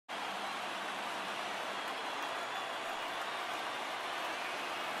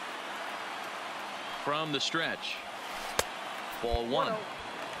from the stretch. Ball one.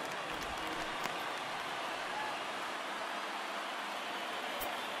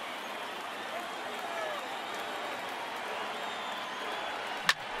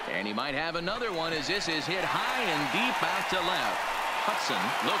 And he might have another one as this is hit high and deep out to left. Hudson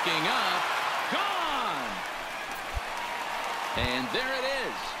looking up. Gone! And there it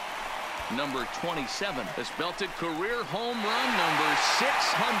is. Number 27 has belted career home run number 600.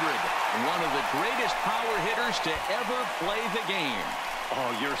 One of the greatest power hitters to ever play the game.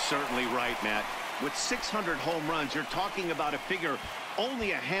 Oh, you're certainly right, Matt. With 600 home runs, you're talking about a figure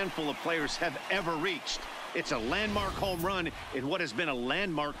only a handful of players have ever reached. It's a landmark home run in what has been a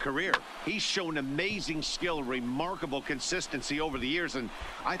landmark career. He's shown amazing skill, remarkable consistency over the years, and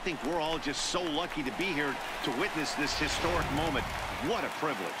I think we're all just so lucky to be here to witness this historic moment. What a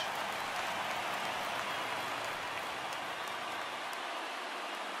privilege.